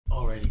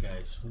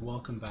guys,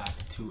 welcome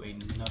back to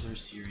another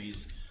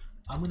series.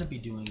 I'm going to be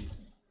doing,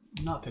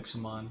 not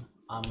Pixelmon,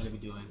 I'm going to be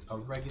doing a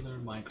regular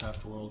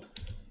Minecraft world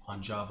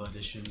on Java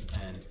Edition,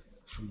 and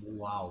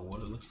wow,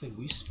 what it looks like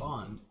we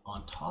spawned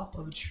on top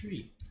of a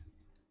tree.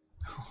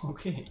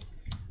 Okay,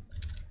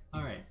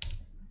 alright,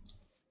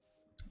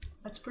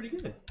 that's pretty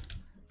good,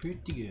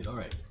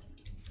 alright.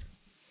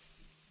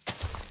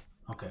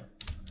 Okay,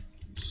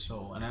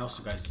 so, and I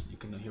also, guys, you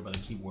can hear by the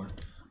keyboard,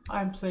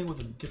 I'm playing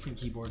with a different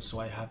keyboard, so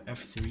I have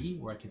F3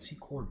 where I can see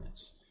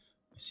coordinates.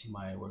 I see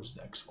my, where's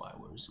the XY,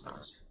 where's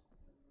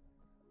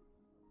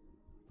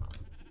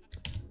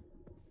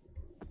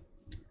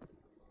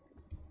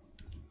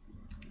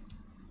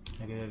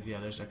negative, yeah,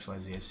 there's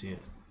XYZ, I see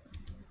it.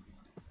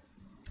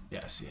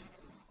 Yeah, I see it.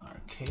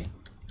 Okay,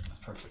 that's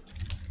perfect.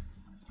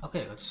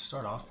 Okay, let's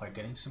start off by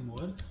getting some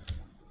wood.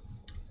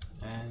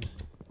 And,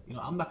 you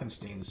know, I'm not gonna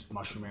stay in this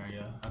mushroom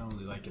area. I don't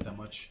really like it that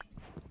much,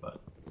 but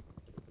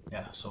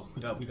yeah, so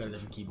we got a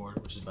different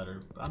keyboard, which is better.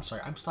 But I'm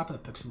sorry, I'm stopping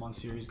the Pixelmon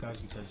series, guys,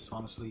 because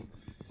honestly,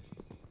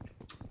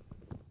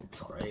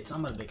 it's alright.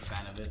 I'm not a big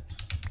fan of it.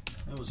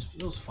 It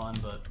was fun,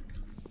 but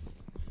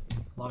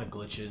a lot of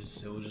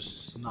glitches. It was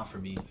just not for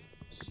me.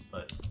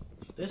 But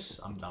for this,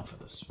 I'm down for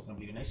this. We're gonna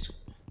be a nice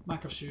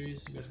Minecraft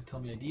series. You guys can tell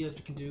me ideas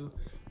we can do,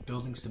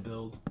 buildings to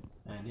build,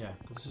 and yeah,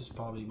 this is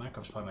probably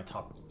Minecraft's probably my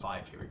top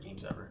 5 favorite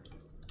games ever.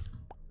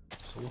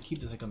 So we'll keep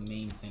this like a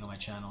main thing on my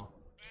channel.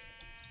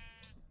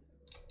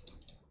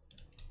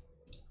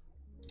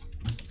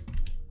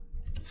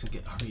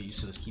 I'm getting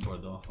used to this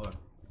keyboard though. Fuck.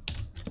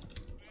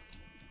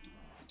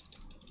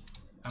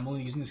 I'm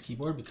only using this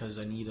keyboard because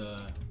I need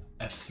a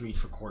F3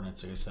 for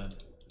coordinates, like I said.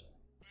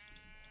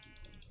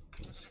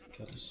 Okay, let's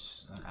get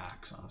us an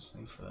axe,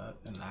 honestly, for that.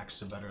 And an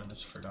axe is better in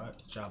this, I forgot.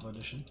 It's Java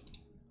Edition.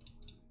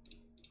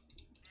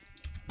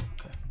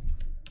 Okay.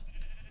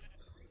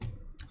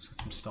 Let's get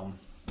some stone.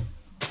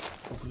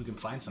 Hopefully we can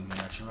find something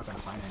here. Actually, I'm not gonna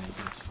find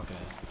anything. It's fucking.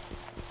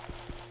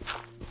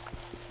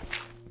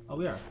 Oh,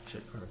 we are.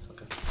 Shit, perfect.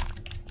 Okay.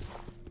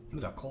 We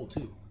got coal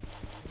too.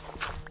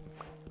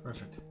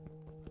 Perfect.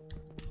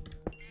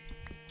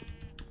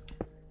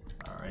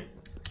 Alright.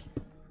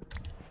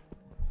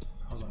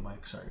 How's my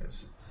mic? Sorry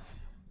guys.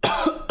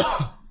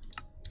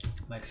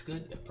 Mic's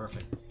good? Yeah,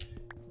 perfect.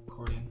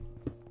 Recording.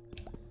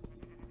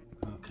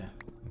 Okay.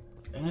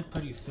 I'm gonna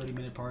put you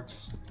 30-minute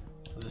parts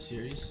of the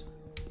series.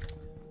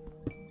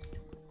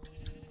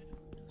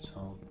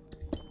 So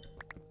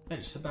yeah,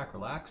 just sit back,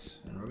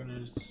 relax, and we're gonna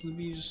this is gonna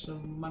be just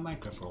my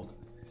Minecraft world.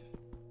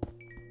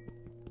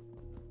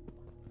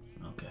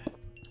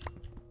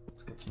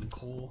 Some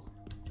coal.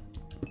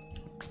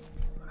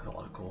 That's a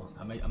lot of coal.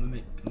 Let me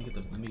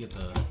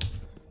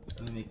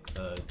make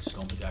the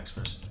stone pickaxe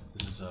first.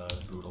 This is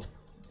brutal.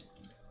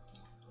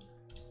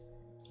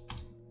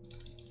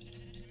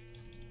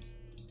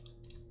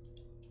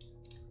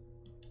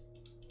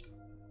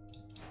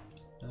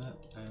 That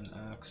and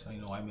axe. I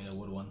know I made a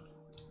wood one.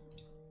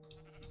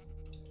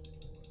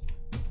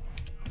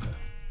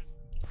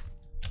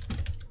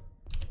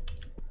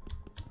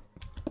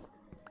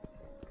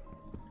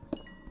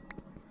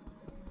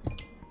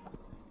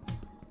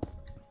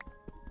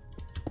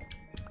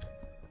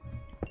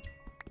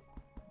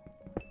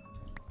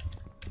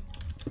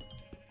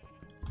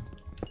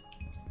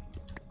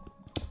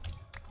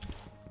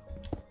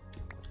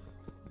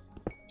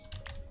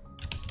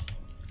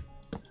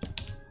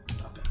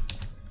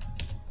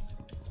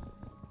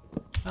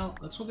 Now,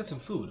 let's go get some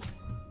food.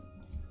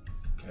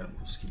 Okay, I don't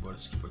move this keyboard.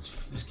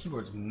 This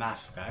keyboard's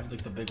massive, guy. I have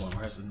like the big one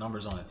where it has the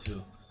numbers on it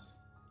too.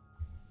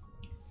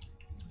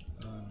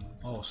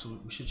 Oh, so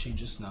we should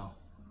change this now.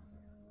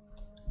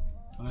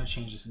 I'm gonna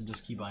change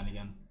this keybind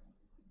again.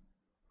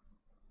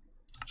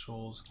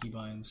 Controls,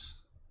 keybinds.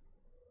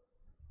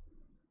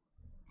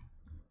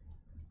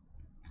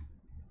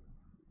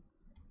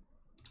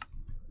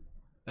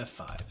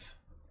 F5.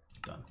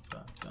 Done.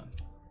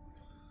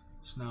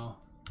 So now.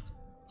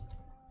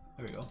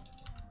 There we go.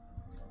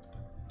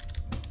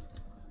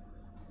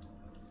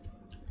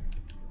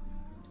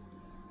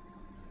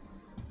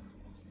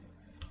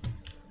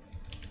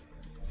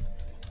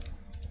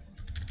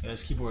 Yeah,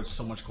 this keyboard's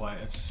so much quiet.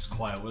 It's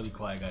quiet, really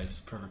quiet,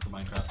 guys. Perfect for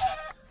Minecraft.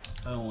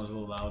 That one was a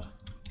little loud.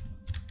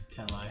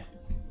 Can't lie.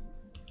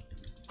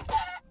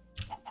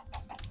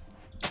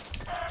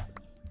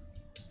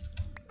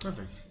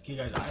 Perfect. Okay,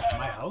 guys,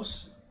 my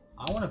house,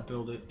 I want to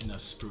build it in a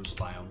spruce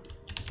biome.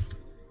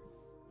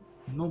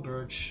 No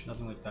birch,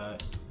 nothing like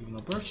that. Even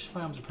though birch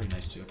biomes are pretty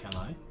nice too, I can't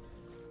lie.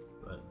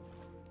 But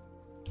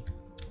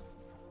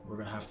we're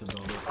gonna have to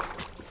build it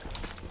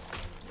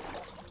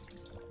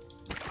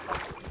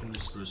in the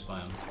spruce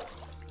biome.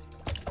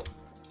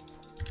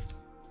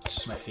 It's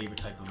just my favorite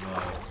type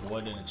of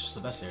wood, and it's just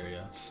the best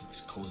area.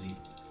 It's cozy.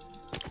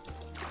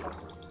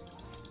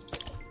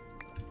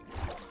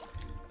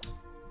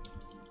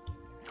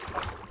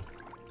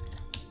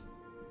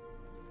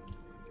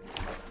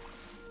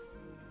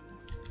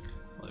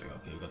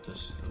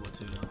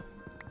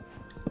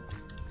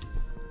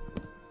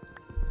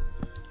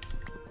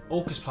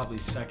 Oak is probably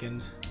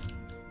second.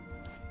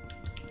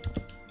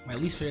 My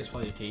least favorite is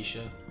probably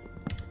acacia.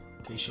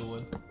 acacia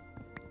wood.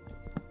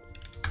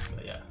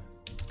 But yeah.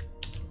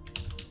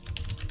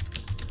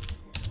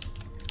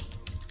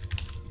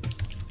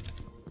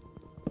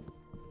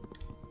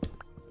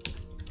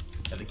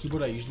 Yeah, the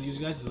keyboard I usually use,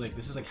 guys, is like,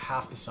 this is like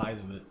half the size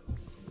of it.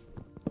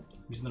 I'm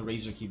using the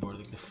Razer keyboard,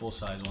 like the full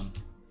size one.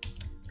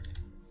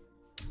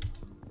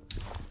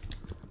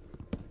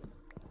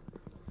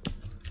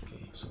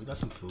 Okay, so we got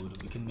some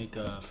food. We can make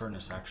a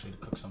furnace actually to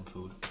cook some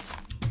food,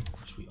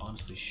 which we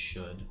honestly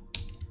should.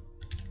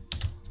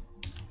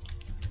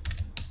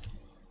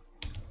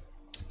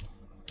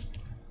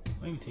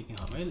 Am I even taking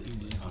hunger? Am I even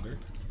losing hunger?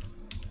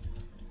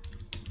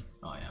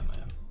 Oh, I am.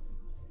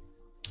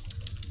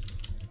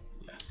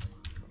 Yeah.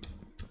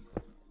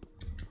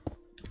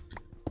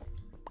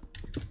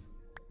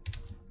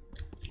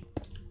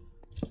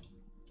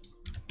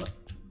 What?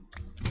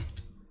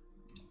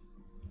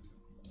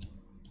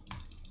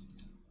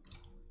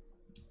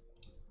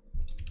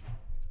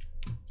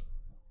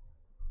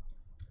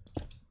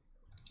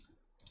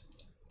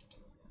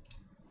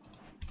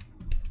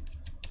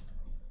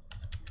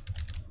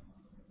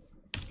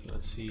 Okay,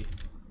 let's see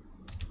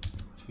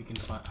if we can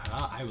find.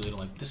 I really don't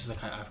like this. Is a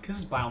kind of, because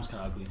this biome's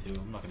kind of ugly too.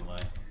 I'm not gonna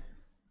lie.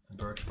 The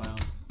birch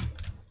biome.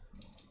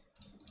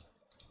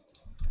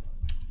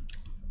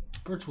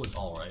 Birchwood's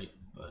all right,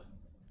 but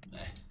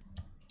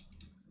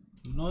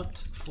not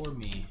for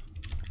me.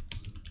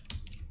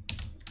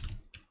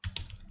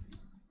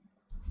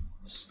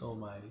 Stole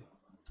my.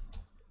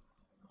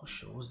 Oh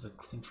shit! What was the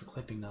thing for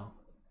clipping now?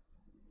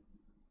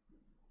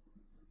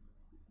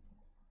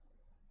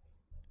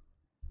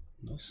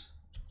 This.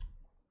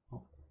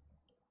 Oh.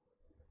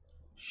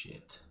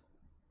 Shit.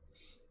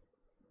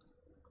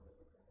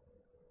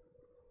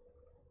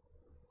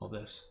 Oh,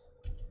 this.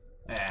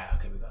 Yeah,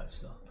 okay, we got it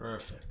still.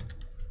 Perfect.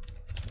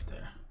 It's right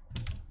there.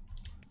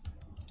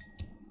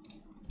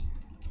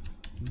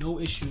 No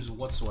issues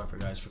whatsoever,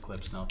 guys, for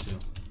clips now, too.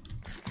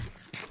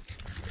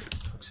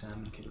 Cook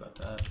salmon, okay, we got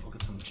that. We'll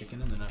get some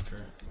chicken, and then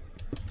after,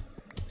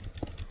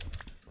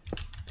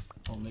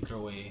 we'll make our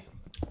way.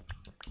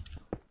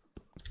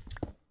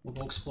 We'll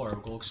go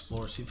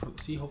explore, see,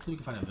 hopefully we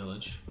can find a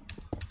village.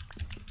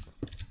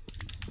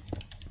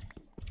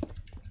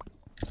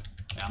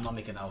 Yeah, I'm not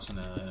making a house in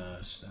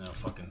a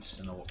fucking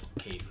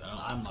cave.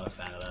 I'm not a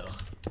fan of that.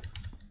 Ugh.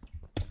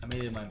 I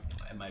made it in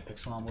my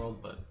Pixelon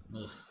world, but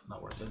ugh,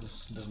 not worth it.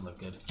 This doesn't look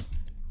good.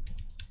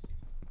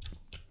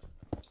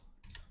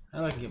 I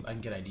know I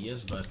can get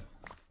ideas, but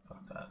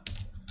fuck that.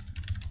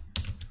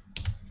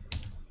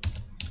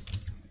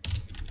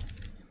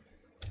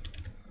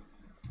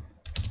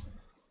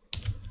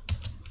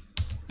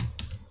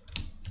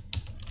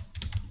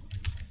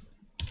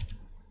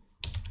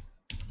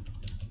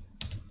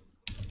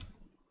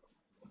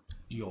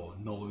 Yo,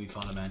 no way we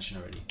found a mansion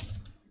already.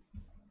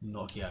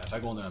 No, yeah, if I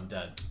go in there, I'm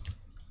dead.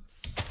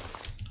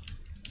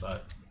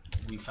 But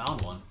we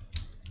found one.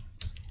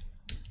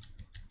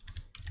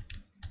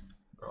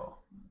 Bro.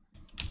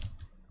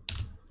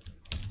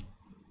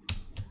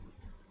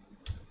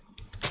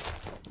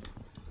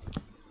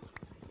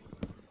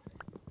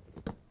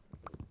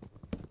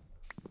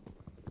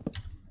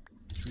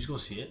 Should we just go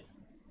see it?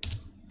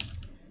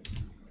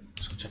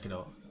 Let's go check it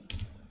out.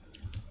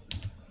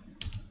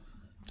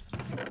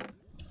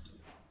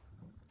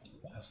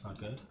 That's not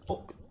good.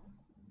 Oh!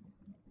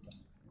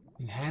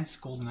 Enhanced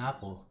golden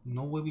apple.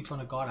 No way we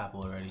found a god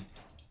apple already.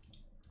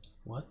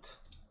 What?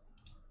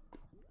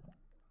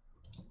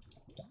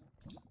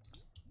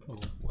 Bro,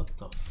 what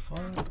the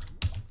fuck?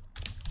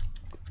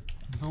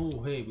 No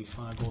way we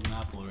found a golden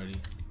apple already.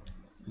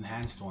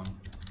 Enhanced one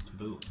to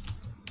boot.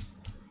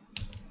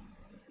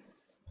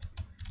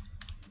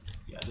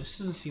 Yeah, this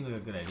doesn't seem like a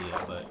good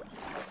idea, but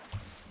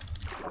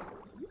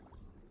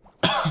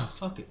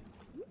fuck it.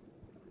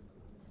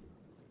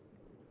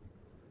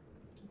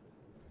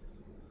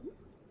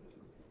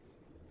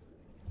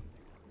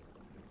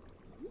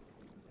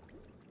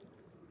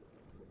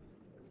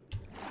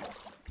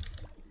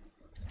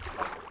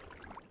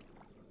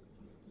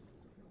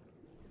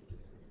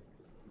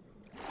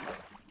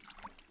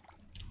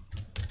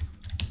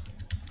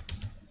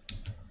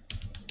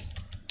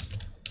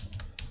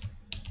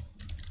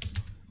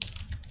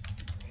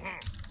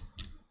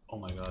 Oh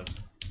my god.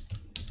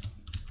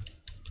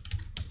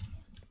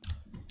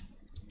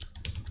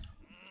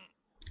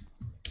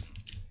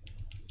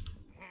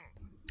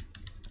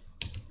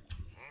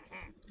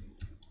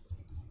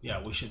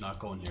 Yeah, we should not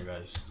go in here,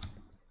 guys.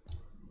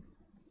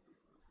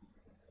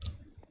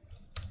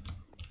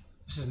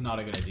 This is not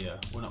a good idea.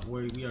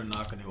 We are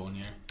not gonna go in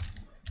here.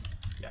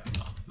 Yeah,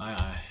 no.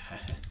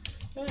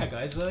 Yeah,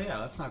 guys, yeah,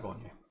 let's not go in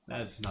here.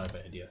 That's not a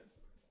bad idea.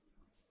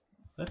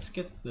 Let's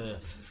get the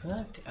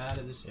fuck out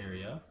of this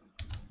area.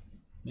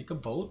 Make a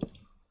boat.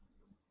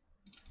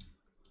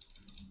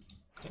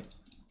 Okay.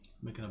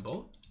 Making a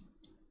boat.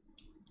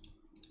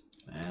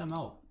 And I'm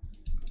out.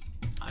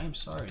 I am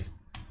sorry.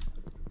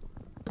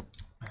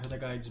 I heard that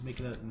guy just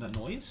making that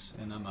noise,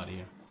 and I'm out of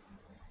here.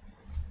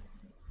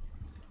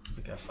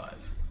 Click F5.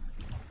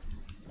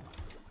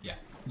 Yeah.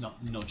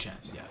 No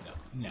chance. Yeah,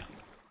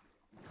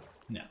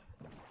 no.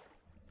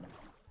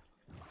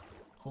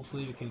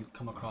 hopefully we can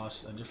come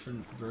across a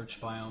different birch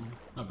biome.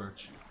 Not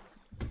birch.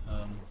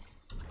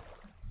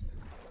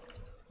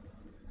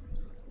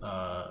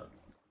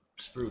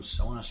 Spruce.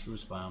 I want a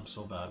spruce biome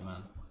so bad,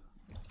 man.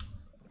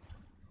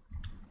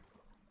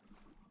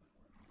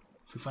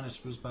 If we find a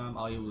spruce biome,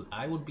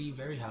 I would be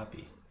very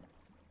happy.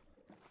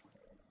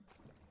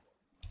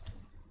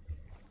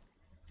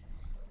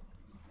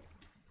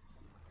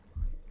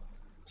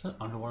 Is that an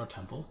underwater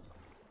temple?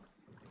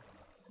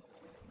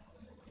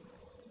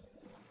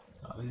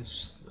 I think it's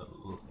just,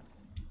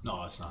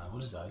 no, it's not.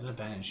 What is that? Is it an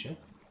abandoned ship?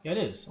 Yeah, it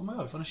is. Oh my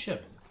god, we found a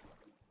ship.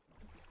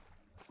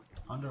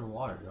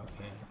 Underwater,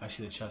 okay. I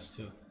see the chest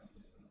too.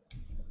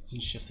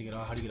 Didn't shift to get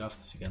off. How do you get off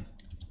this again?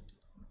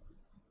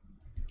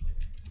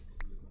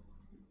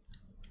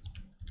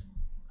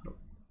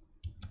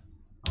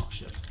 Oh,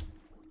 shift.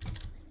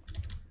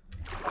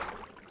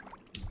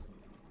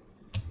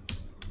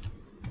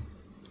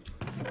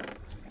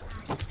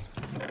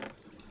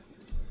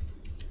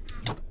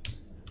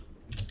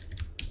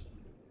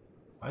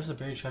 Why is the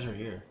buried treasure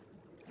here?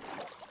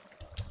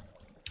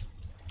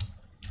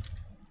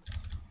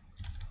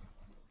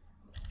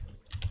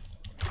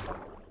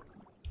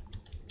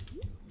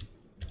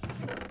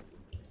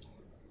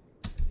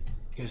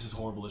 Okay, this is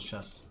horrible, this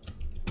chest.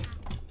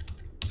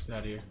 Let's get out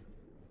of here.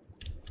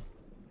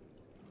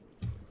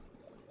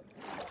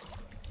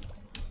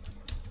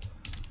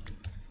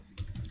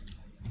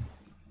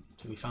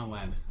 Okay, we found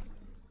land.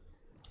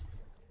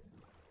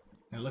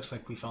 And it looks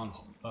like we found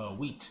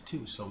wheat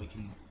too, so we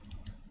can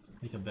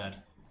make a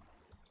bed.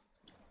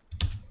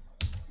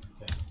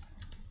 Okay.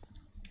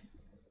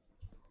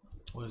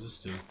 What does this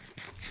do?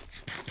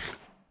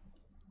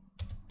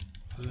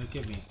 What did that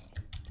give me?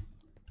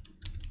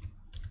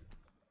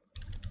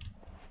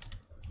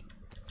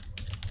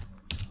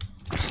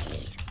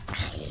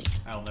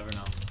 I'll never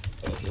know.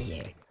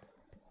 Hey,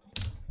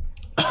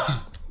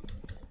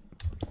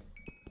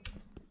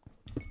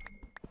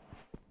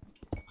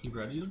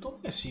 bro, you don't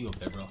think I see you up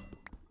there, bro.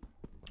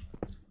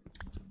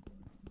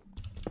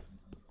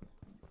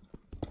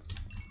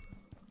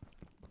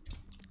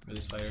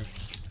 Really, Spider?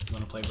 You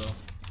wanna play, bro?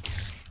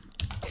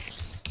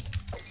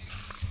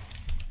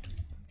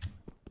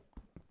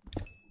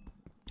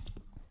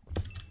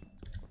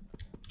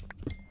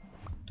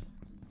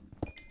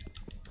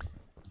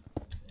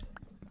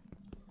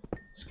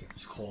 Let's get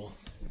this coal.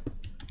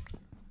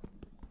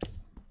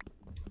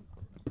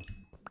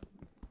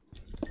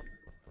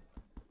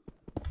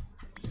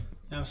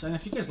 Yeah, I'm saying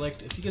if you guys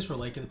were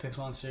liking the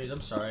Pixelmon series,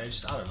 I'm sorry.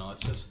 I don't know.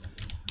 It's just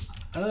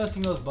another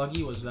thing that was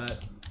buggy was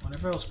that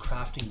whenever I was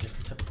crafting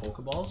different type of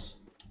Pokeballs,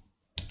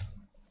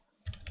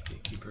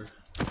 Gatekeeper,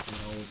 I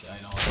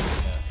know,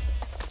 yeah.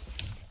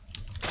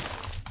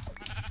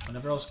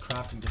 Whenever I was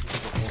crafting different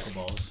type of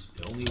Pokeballs,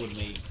 it only would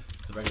make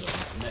the regular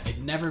ones. It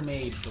never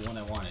made the one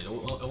I wanted. It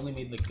only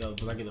made like the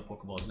regular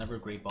Pokeballs. Never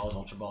Great Balls,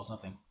 Ultra Balls,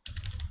 nothing.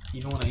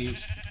 Even when I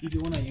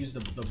used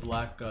the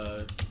black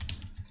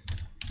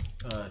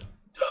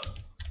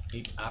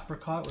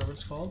apricot, whatever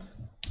it's called,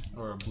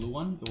 or a blue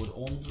one, it would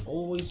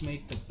always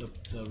make the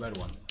red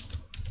one.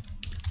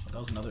 So that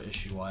was another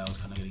issue why I was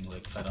kind of getting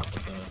like fed up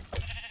with the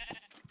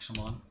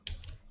Pixelmon.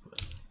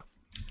 But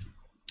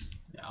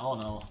yeah, all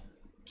in all,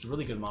 it's a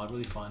really good mod,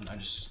 really fun.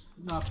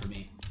 Not for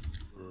me.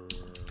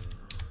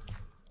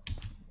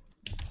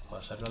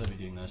 Plus, I'd rather be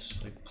doing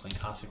this, like playing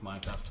classic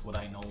Minecraft. What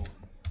I know,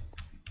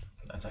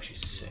 that's actually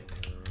sick.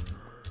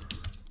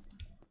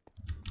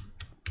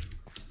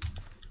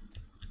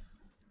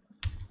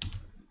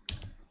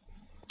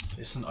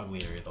 It's an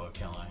ugly area though, I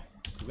can't lie.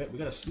 We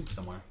gotta sleep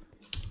somewhere.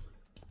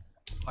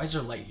 Why is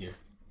there light here?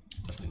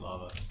 Definitely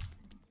lava.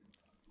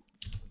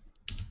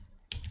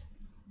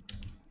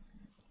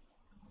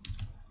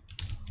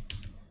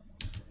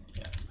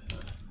 Yeah.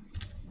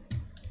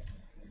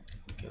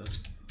 Okay, let's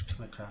turn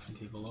my crafting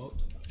table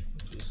out.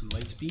 Do some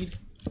light speed.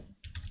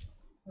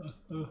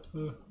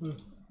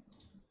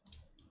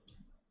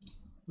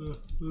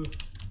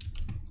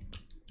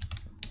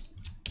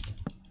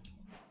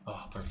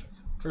 Oh, perfect.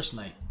 First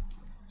night.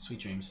 Sweet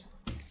dreams.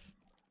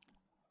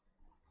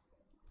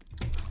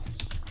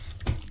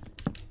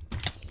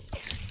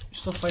 You're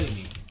still fighting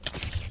me.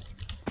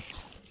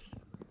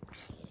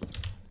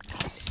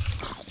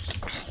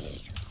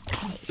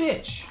 You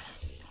bitch!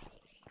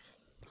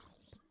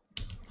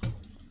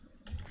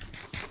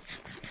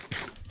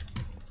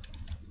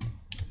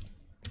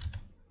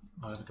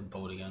 Oh, I have like a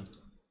boat again.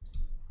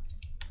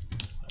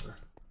 Whatever.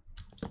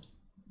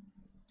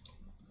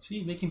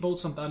 See, making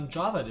boats on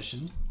Java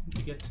Edition,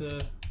 you get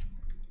to...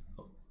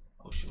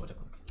 Oh shit, what did I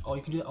click? Oh,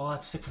 you can do that. Oh,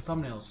 that's sick for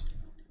thumbnails.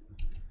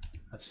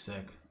 That's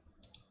sick.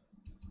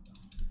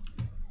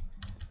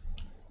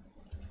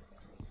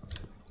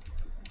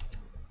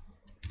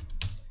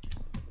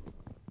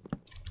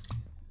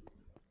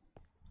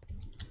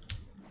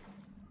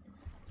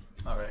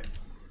 Alright.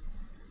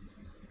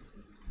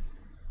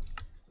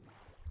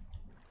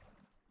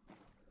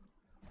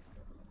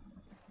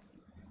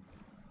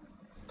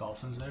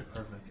 Dolphins there?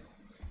 Perfect.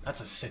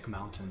 That's a sick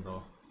mountain,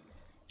 bro.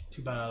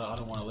 Too bad I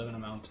don't want to live in a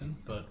mountain,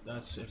 but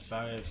that's if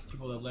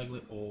people that like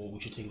it. Oh, we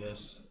should take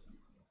this.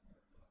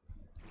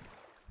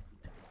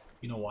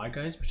 You know why,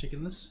 guys, we're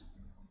taking this?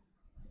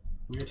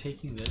 We're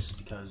taking this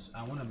because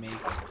I want to make...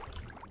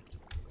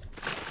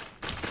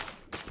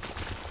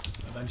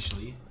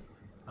 Eventually,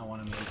 I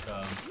want to make...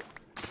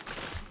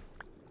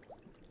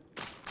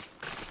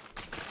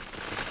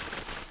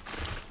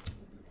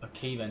 a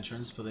cave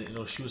entrance, but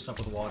it'll shoot us up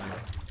with water.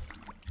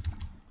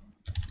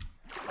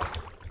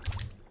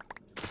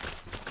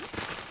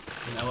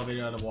 An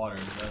elevator out of water,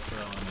 that's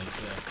what I want to make,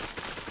 yeah.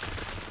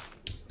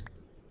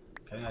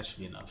 Okay, I think that should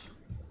be enough.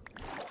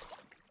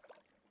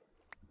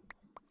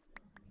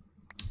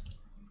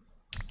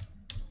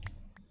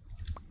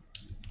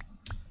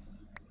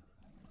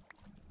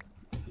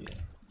 Yeah.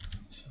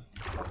 So,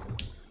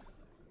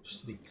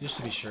 just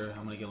to be sure,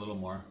 I'm gonna get a little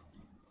more.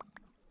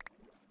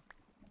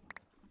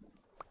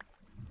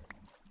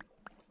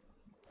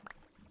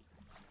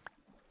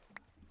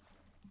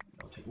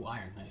 I'll take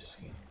iron, nice.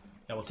 Okay.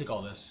 Yeah, we'll take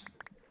all this.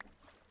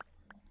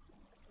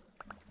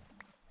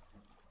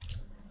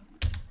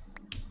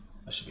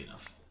 That should be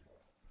enough.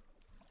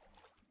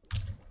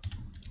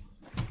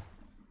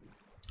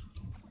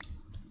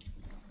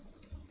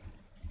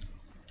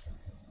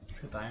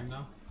 Get the iron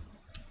now.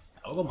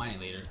 I'll go mining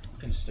later. I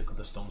can stick with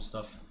the stone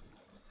stuff.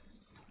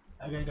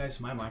 Again,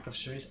 guys, my Minecraft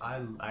series,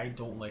 I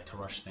don't like to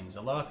rush things.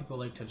 A lot of people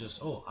like to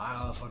just, oh,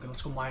 fucking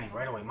let's go mining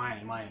right away,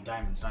 mining,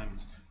 diamonds.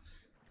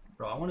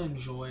 Bro, I want to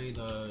enjoy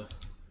the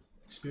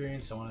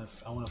experience. I want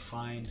to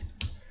find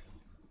a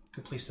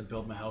good place to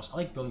build my house. I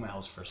like building my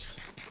house first.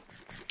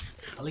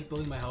 I like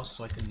building my house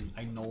so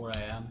I know where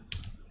I am,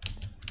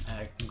 and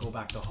I can go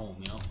back to home,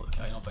 you know.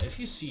 But if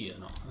you see, you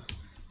know,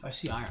 if I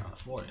see iron on the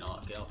floor, you know,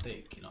 okay, I'll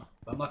take, you know.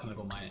 But I'm not gonna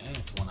go mine it.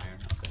 It's 1 iron.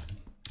 Okay.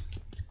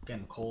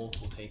 Again, coal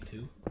we'll take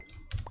 2.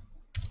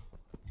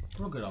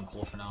 We're good on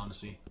coal for now,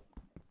 honestly.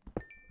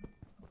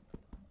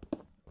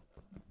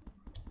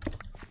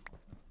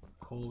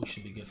 Coal we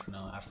should be good for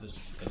now. After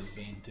this, get this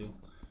vein too.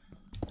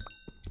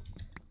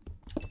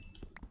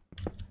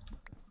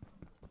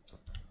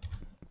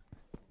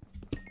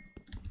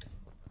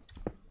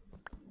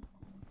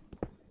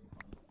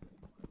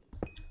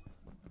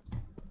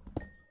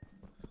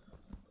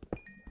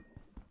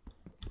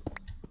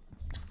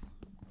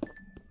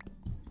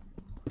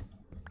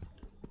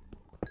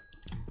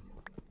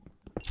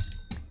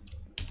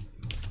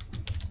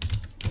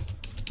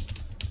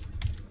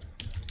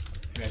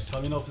 Guys,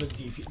 let me know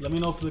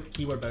if the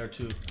keyboard better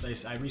too.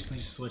 I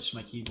recently switched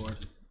my keyboard.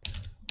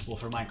 Well,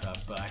 for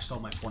Minecraft, but I still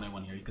have my Fortnite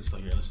one here. You can still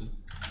hear it. Listen,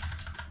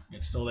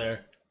 it's still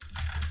there.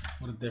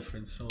 What a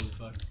difference! Holy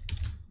fuck.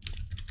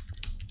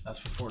 That's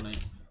for Fortnite.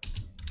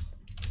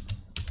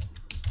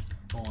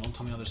 Oh, don't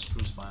tell me another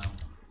spruce biome.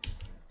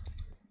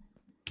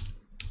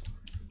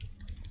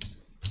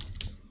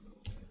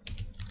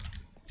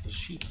 The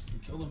sheep. We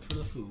kill them for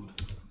the food.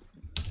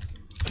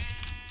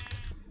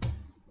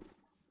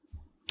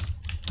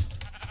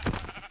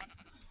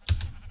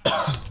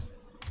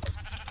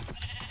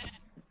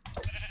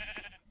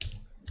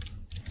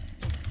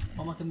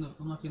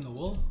 I'm not getting the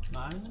wool.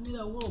 Nah, I don't need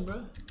that wool,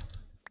 bro.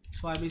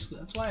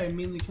 That's why I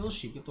mainly kill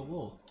sheep. Get the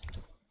wool.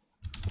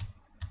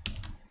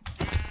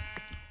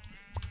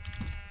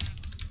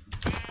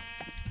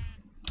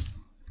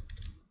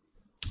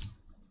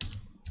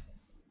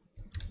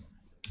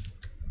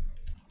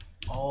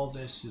 All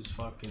this is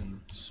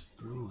fucking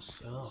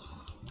spruce. Ugh,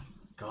 my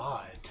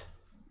god.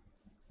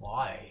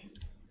 Why?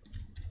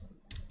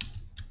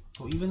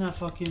 Oh, even that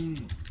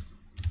fucking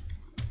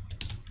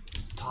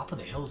top of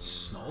the hill is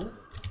snow?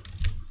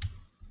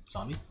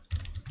 Zombie?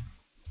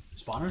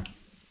 Spawner?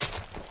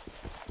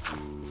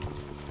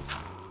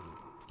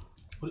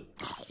 What?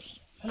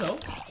 Hello?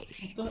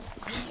 What the?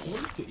 What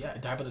are you? Yeah, I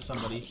died by the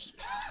somebody.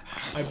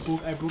 I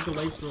broke the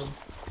light from.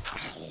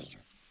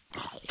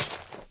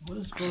 What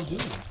is bro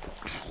doing?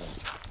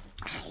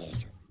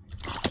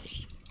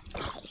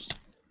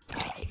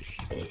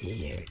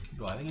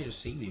 Bro, I think I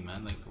just saved you,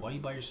 man. Like, why are you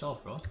by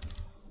yourself, bro?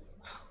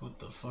 What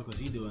the fuck was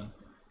he doing?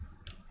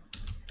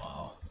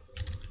 Wow.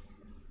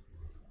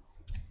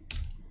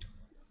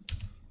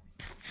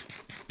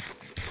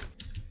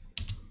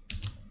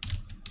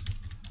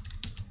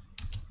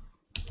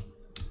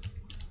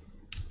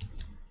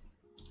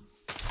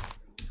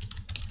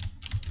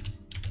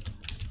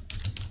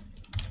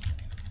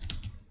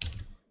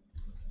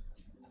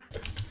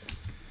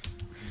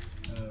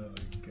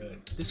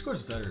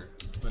 Discord's better,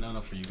 but not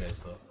enough for you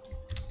guys though.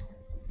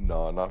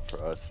 No, not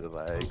for us. It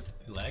lags.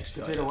 It lags?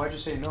 Potato, why'd you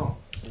say no?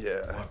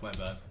 Yeah. Fuck, my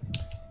bad.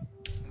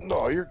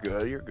 No, you're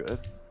good. You're good.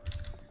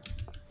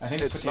 I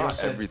think It's Potato not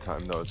said, every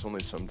time though. It's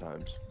only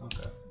sometimes.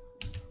 Okay.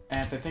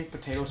 and I think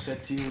Potato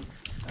said to you,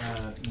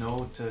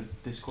 no to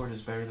Discord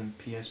is better than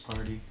PS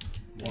Party.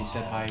 And he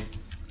said Wow. hi.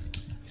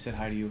 He said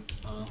hi to you.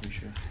 I'm pretty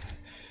sure.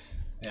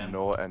 Yeah,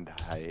 No and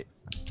height.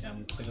 yeah,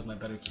 I'm clicking with my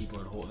better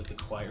keyboard. Hold like the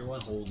quieter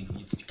one. Holy,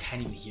 you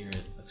can't even hear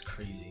it. That's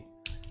crazy.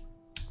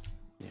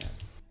 Yeah.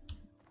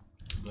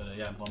 But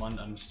yeah,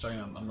 I'm starting.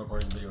 I'm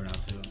recording a video now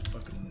too.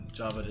 Fucking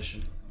Java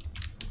edition.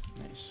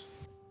 Nice.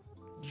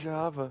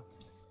 Java.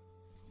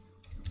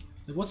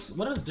 Like,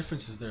 what are the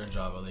differences there in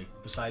Java? Like,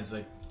 besides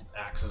like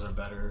axes are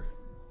better.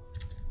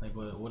 Like,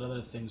 what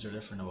other things are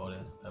different about it,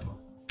 Evo?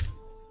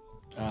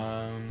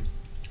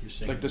 You're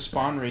saying Like the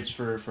spawn rates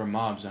for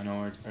mobs, I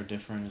know are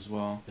different as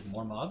well. with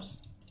more mobs?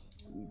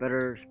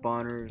 Better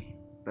spawners,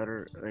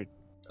 better like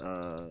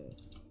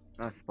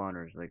not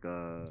spawners, like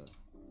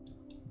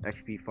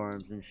XP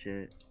farms and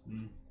shit.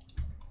 Mm.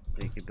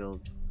 They could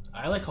build.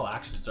 I like how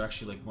axes are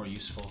actually like more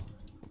useful.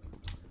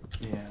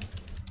 Yeah.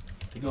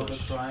 They You know go the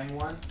frying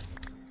one?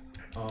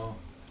 Oh.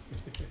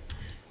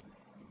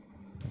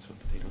 That's what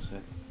Potato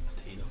said.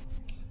 potato.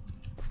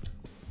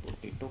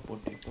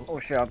 Potato. Oh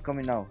shit, I'm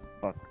coming now.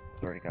 Fuck,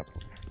 already got.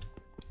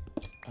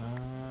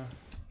 I'm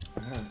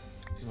gonna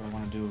see what I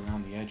want to do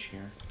around the edge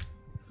here.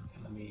 Okay,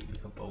 let me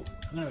make a boat.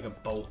 I'm gonna make a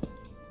boat.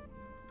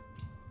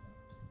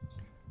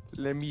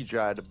 Let me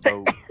dry the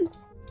boat.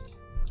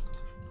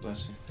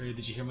 Bless you. Hey,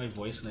 did you hear my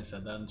voice when I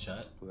said that in the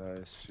chat?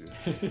 Bless you.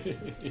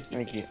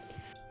 Thank you.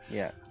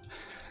 Yeah.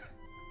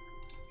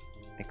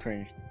 I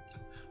cringed.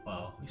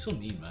 Wow, you're so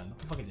mean, man. What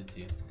the fuck I did to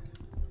you?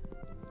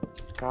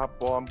 Cop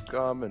bomb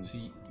coming.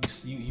 See,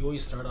 you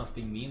always start off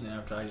being mean, and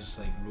after I just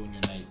like ruin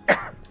your night.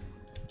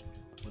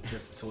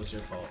 So it's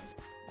your fault.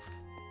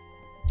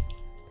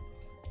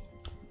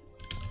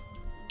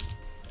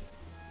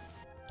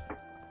 I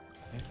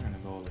think we're gonna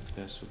go like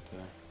this with the.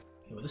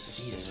 Yeah, but this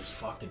seed is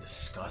fucking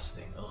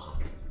disgusting.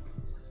 Ugh.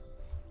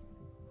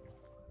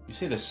 You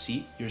say the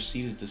seed? Your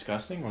seed is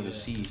disgusting, or Yeah, the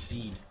seed? The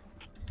seed.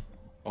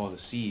 Oh, the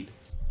seed.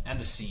 And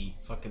the sea.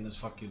 Fucking this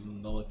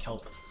fucking Nola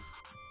kelp.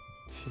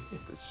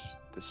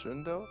 This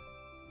window?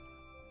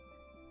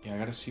 Yeah, I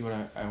gotta see what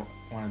I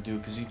want to do,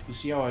 cause you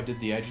see how I did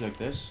the edge like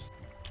this,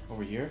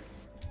 over here.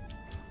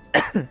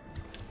 I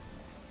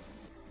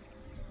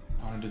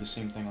want to do the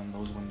same thing on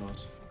those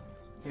windows.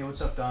 Hey,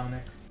 what's up,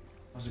 Dominic?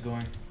 How's it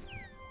going?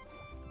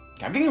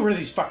 I'm getting rid of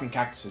these fucking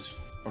cactuses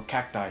or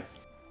cacti.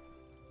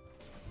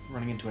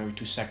 Running into it every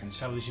 2 seconds.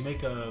 How did you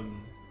make a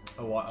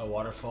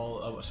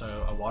waterfall? Sorry,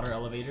 a water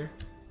elevator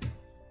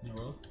in your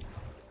world?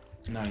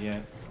 Not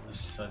yet.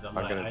 I'm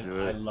gonna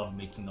do I it. love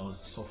making those.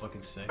 It's so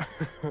fucking sick.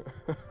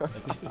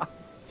 Like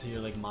to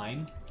your like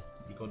mine,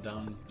 you go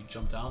down, you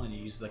jump down, and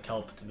you use the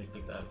kelp to make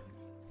like that.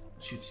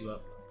 Shoots you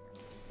up.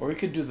 Or we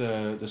could do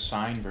the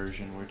sign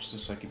version, where it's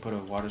just like you put a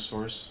water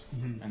source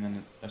and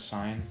then a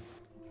sign.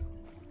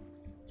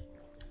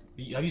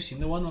 Have you seen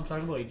the one I'm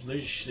talking about? It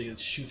literally it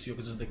shoots you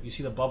because like you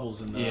see the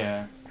bubbles in the.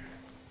 Yeah.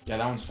 Yeah,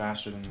 that one's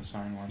faster than the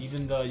sign one.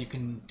 Even you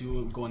can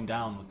do it going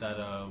down with that.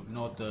 You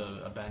know what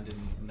the abandoned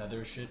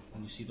nether shit?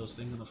 When you see those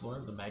things on the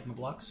floor, the magma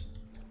blocks.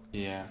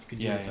 Yeah. You can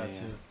do Yeah, it with yeah, that yeah.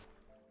 too.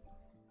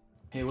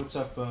 Hey, what's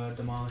up,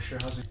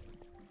 Demolisher? How's it?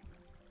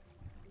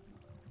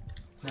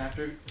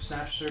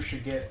 Snapster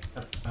should get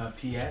a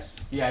PS.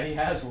 Yeah, he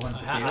has one.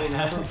 Potato,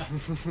 remember?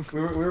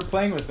 we were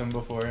playing with him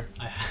before.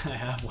 I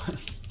have one.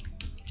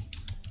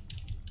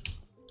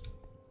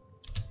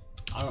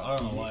 I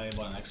don't know why I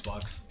bought an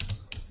Xbox.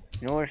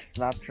 You know what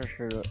Snapchat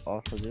should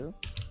also do?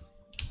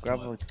 Grab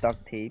What? a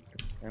duct tape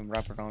and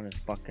wrap it on his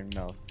fucking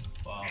mouth.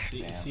 Wow,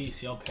 Damn. see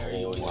how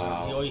Perry Oh, always,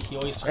 wow. he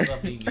always starts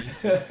off being mean.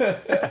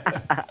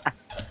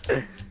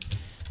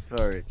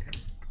 Sorry.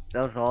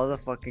 That was all the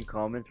fucking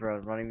comments where I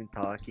was not even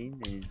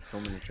talking and you just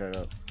told me to shut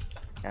up.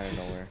 Out of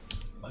nowhere.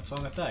 What's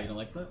wrong with that? You don't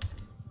like that?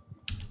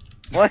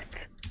 What?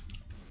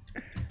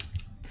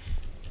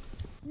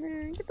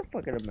 Man, get the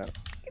fuck out of mouth.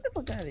 Get the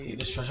fuck out of Hey, here.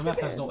 this treasure map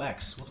has no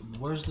X.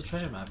 Where's the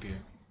treasure map here?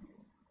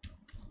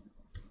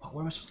 Oh,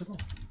 where am I supposed to go?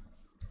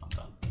 I'm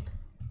done.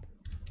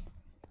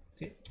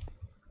 Okay.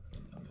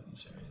 I'm in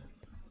this area.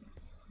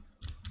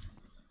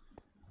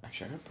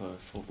 Actually, I could put a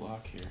full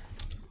block here.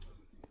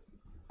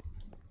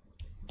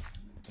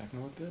 Is that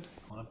gonna look good?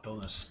 I want to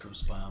build a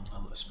spruce biome.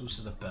 Spruce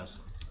is the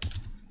best.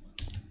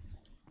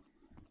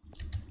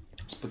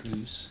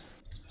 Spruce.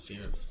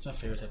 It's my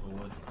favorite type of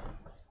wood.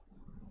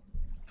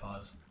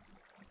 Pause.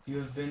 You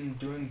have been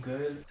doing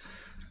good.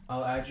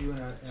 I'll add you in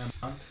a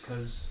month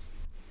because,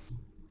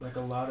 like,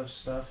 a lot of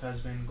stuff has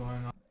been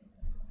going on.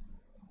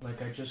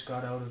 Like, I just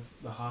got out of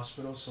the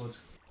hospital, so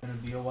it's gonna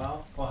be a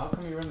while. Oh, how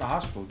come you were in the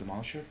hospital,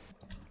 Demolisher?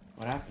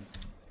 What happened?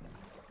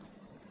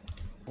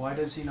 Why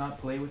does he not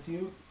play with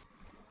you?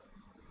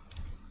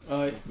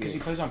 Because he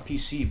plays on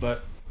PC,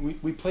 but we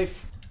play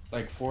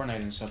like Fortnite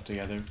and stuff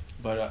together.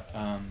 But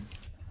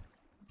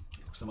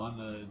So I'm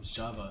on it's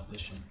Java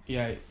edition.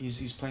 yeah,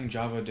 he's playing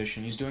Java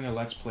Edition. He's doing a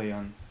Let's Play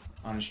on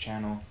his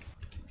channel.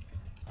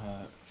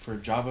 For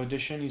Java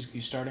Edition,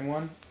 he's starting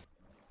one,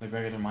 like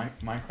regular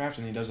Minecraft,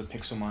 and he does a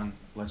Pixelmon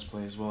Let's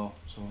Play as well.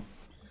 So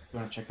if you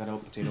want to check that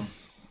out, Potato.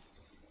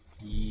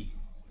 Yee.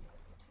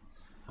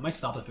 I might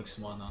stop at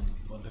Pixelmon on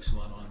one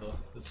though.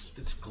 It's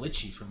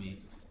glitchy for me.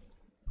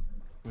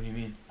 What do you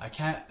mean? I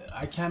can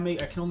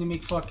only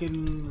make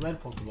fucking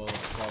red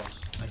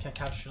Pokeballs. I can't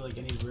capture like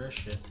any rare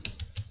shit.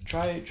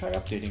 Try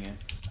updating it.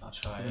 I'll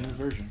try With a new it.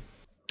 version.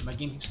 My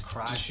game keeps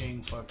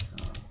crashing. Fuck.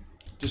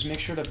 Just make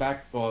sure to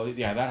back. Well,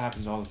 yeah, that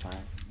happens all the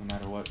time, no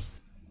matter what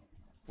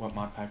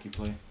mod pack you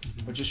play.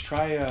 But just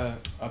try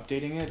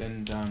updating it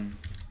and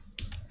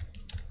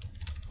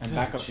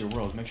back up Village. your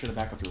world. Make sure to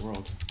back up your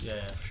world,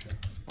 Yeah, for sure.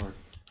 or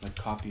like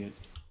copy it.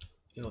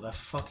 Yo, that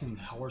fucking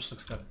horse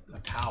looks like a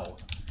cow.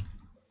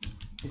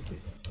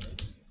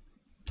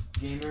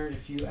 Gamer,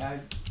 if you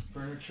add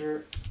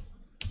furniture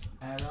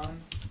add-on.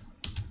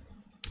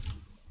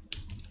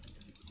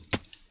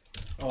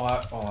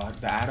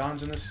 The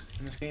add-ons in this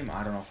game.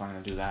 I don't know if I'm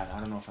gonna do that. I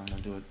don't know if I'm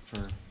gonna do it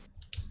for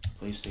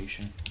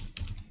PlayStation.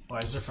 Why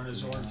is there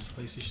furniture ones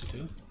for PlayStation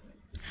 2?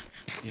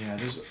 Yeah,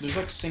 there's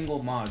like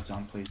single mods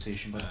on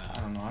PlayStation, but I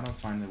don't know. I don't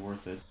find it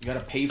worth it. You gotta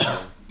pay for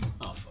it.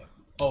 Oh fuck.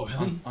 Oh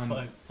really?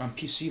 On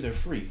PC they're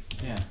free.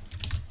 Yeah.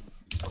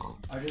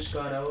 I just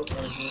got out of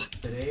it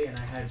today and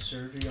I had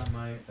surgery on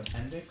my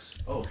appendix.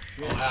 Oh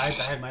shit. Oh, I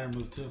had mine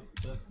removed too.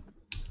 Good.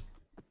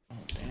 Oh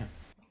damn.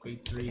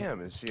 Grade 3.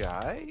 Damn, is he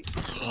alright?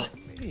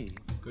 Me.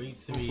 Grade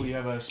 3. Hopefully you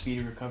have a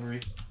speedy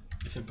recovery.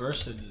 If it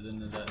bursted,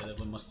 then that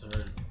one must have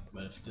hurt.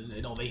 But if it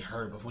didn't, no, they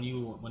hurt. But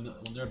when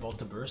they're about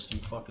to burst, you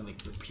fucking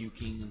like you're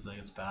puking and like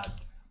it's bad.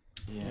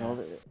 Yeah.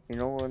 You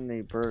know when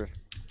they burst,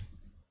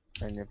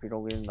 and if you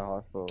don't get in the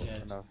hospital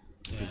enough,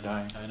 you could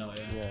die. I know.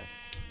 Yeah. Yeah.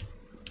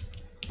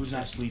 Who's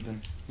not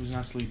sleeping? Who's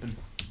not sleeping?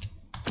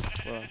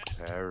 Well,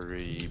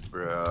 Harry,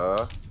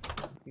 bruh.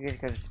 you guys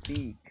gotta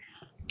speak.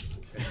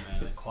 Okay,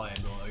 man, like,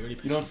 quiet, bro. I already.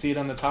 You don't see it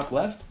on the top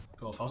left?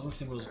 Bro, if I was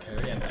listening to those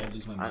Perry, I'd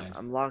lose my mind.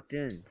 I'm locked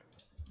in.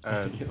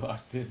 And You're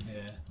locked in.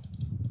 Yeah.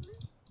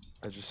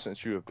 I just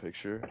sent you a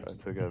picture I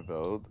took at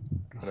Veld,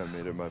 and I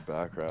made it my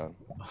background.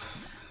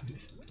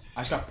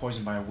 I just got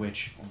poisoned by a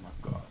witch. Oh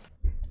my god.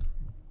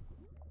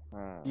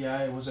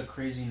 Yeah, it was a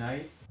crazy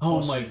night. Oh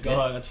Also, my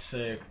god, that's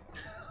sick.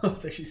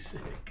 That's actually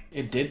sick.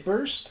 It did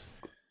burst?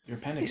 Your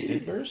appendix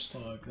did burst?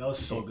 Fuck, that was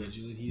so good,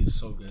 dude. He was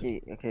so good.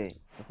 Okay.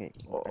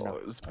 Oh, Enough-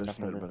 it was the enough best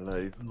night of of my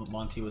life.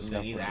 Monty was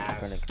saying he's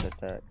Enough with ass. the appendix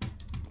attack.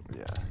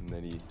 Yeah, and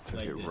then he took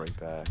Like it the- right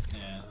back.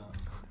 Yeah.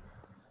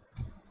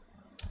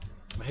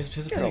 But his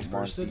Get appendix out,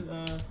 Monty. bursted.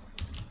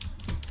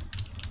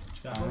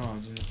 I don't know,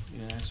 you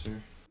didn't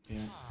answer. Yeah.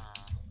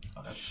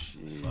 Oh, that's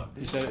Shit. fucked.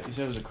 He said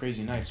it was a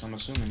crazy night, so I'm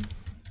assuming.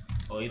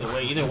 Well,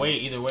 either way,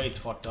 it's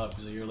fucked up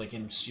because you're like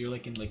in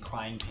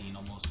crying pain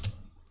almost.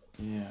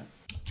 Yeah.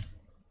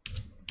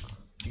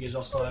 You guys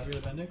all still have your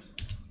appendix?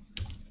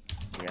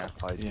 Yeah.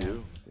 I Yeah.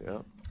 do, yeah.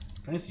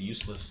 Appendix is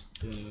useless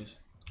too, anyways.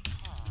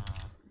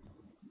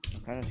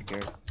 I'm kind of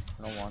scared.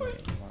 I don't want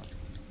it anymore.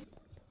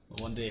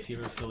 But one day, if you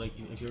ever feel like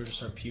if you ever just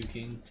start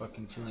puking,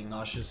 fucking feeling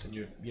nauseous, and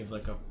you have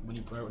like a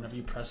whenever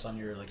you press on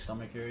your like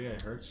stomach area,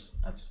 it hurts.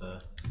 That's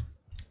the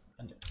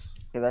appendix.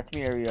 Yeah, that's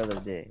me every other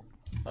day.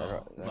 Oh,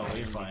 That's- no,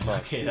 you're fine.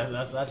 fuck. Okay,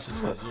 that's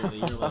just because you're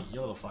a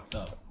little fucked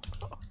up.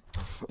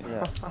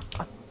 Yeah.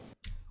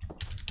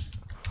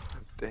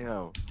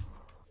 Damn.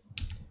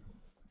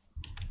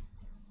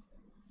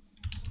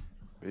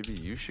 Maybe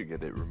you should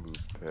get it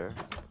removed, Pear.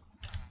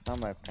 Not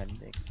my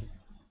appendix.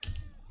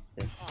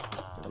 Just some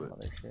But-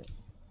 other shit.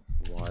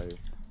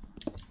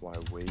 Why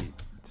wait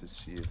to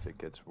see if it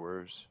gets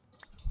worse?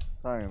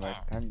 Sorry, my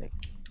appendix.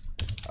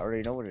 I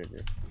already know what it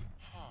is.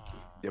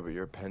 Yeah, but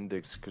your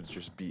appendix could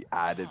just be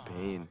added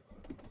pain.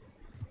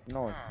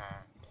 No,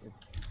 it's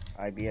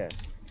IBS.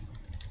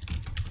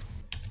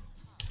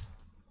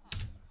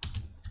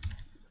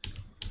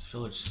 This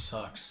village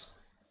sucks.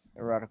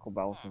 Erotical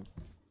bowel syndrome.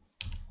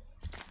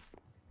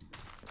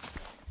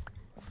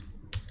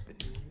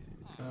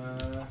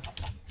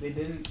 They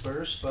didn't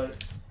burst,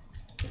 but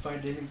if I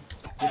didn't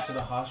get to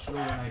the hospital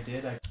when I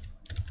did,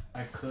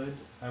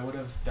 I would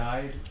have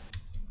died,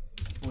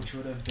 which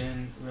would have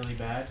been really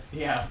bad.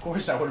 Yeah, of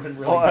course I would have been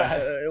really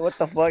bad. What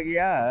the fuck?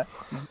 Yeah.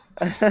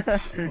 What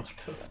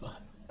the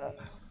fuck?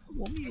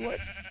 What?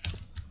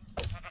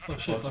 Oh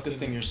shit! Well, it's a good fucking-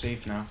 thing you're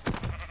safe now.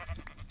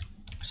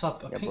 I saw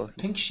a Yeah, both.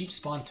 pink sheep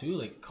spawn too,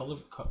 like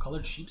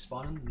colored sheep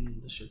spawning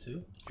in this shit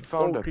too. You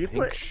found Oh, a can you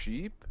pink put-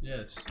 sheep? Yeah,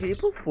 it's. Can you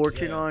put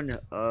fortune yeah. on You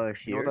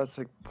shears? know that's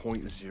like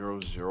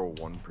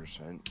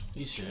 0.001%. Are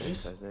you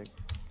serious? I think.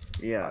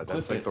 Yeah.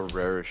 That's clip like the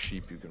rarest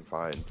sheep you can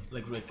find.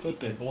 Like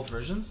Clip in it. both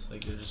versions?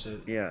 Like they're just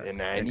Yeah. In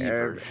any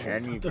Arab- version.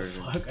 Any what the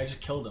version. fuck? I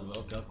just killed him.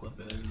 Okay, I'll clip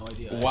it. I had no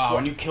idea. Wow,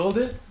 and you killed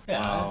it?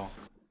 Yeah. Wow.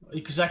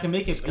 Because I can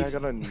make it. This guy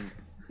got a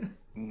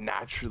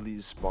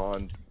naturally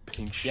spawned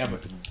pink sheep Yeah,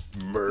 but-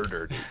 and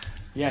murdered it.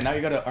 Yeah, now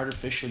you gotta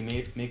artificially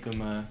make him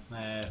Nah,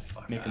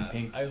 fuck Make him that.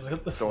 pink. I was like,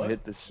 what the Don't fuck?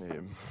 hit the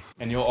same.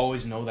 and you'll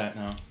always know that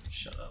now.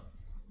 Shut up.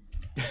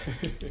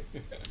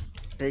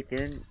 Take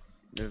in,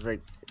 there's like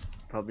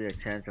probably a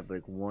chance of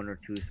like 1 or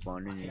 2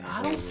 spawning in the I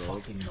whole don't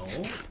world. fucking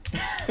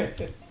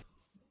know.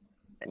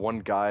 One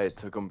guy, it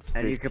took him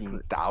And you could put-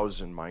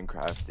 15,000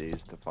 Minecraft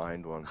days to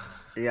find one.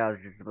 Yeah, I was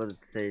just about to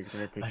say it's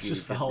gonna take I you just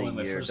just found a in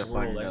my year first to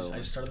find world. I out.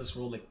 just started this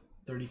world like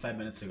 35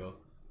 minutes ago.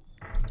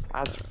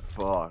 That's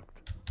fucked.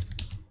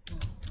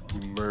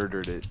 You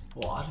murdered it.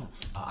 Well,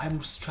 I'm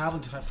just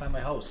traveling to find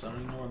my house. I don't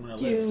even know where I'm gonna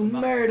live. You I'm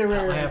not-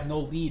 murderer! I have no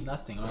lead,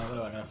 nothing. I'm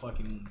gonna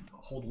fucking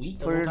hold wheat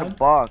the Put whole it in a time?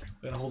 box.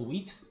 I'm gonna hold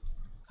wheat?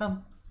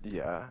 Come.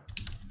 Yeah.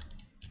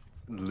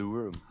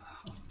 Lure him.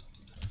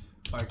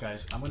 Alright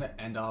guys, I'm gonna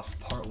end off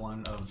part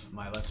 1 of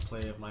my Let's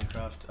Play of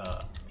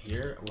Minecraft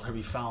here, where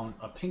we found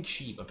a pink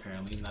sheep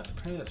apparently, and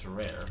that's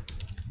rare.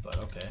 But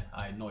okay,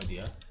 I had no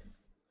idea.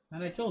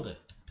 And I killed it,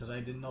 because I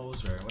didn't know it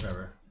was rare,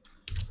 whatever.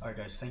 Alright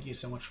guys, thank you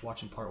so much for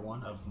watching part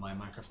 1 of my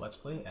Minecraft Let's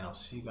Play, and I'll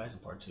see you guys in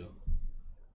part 2.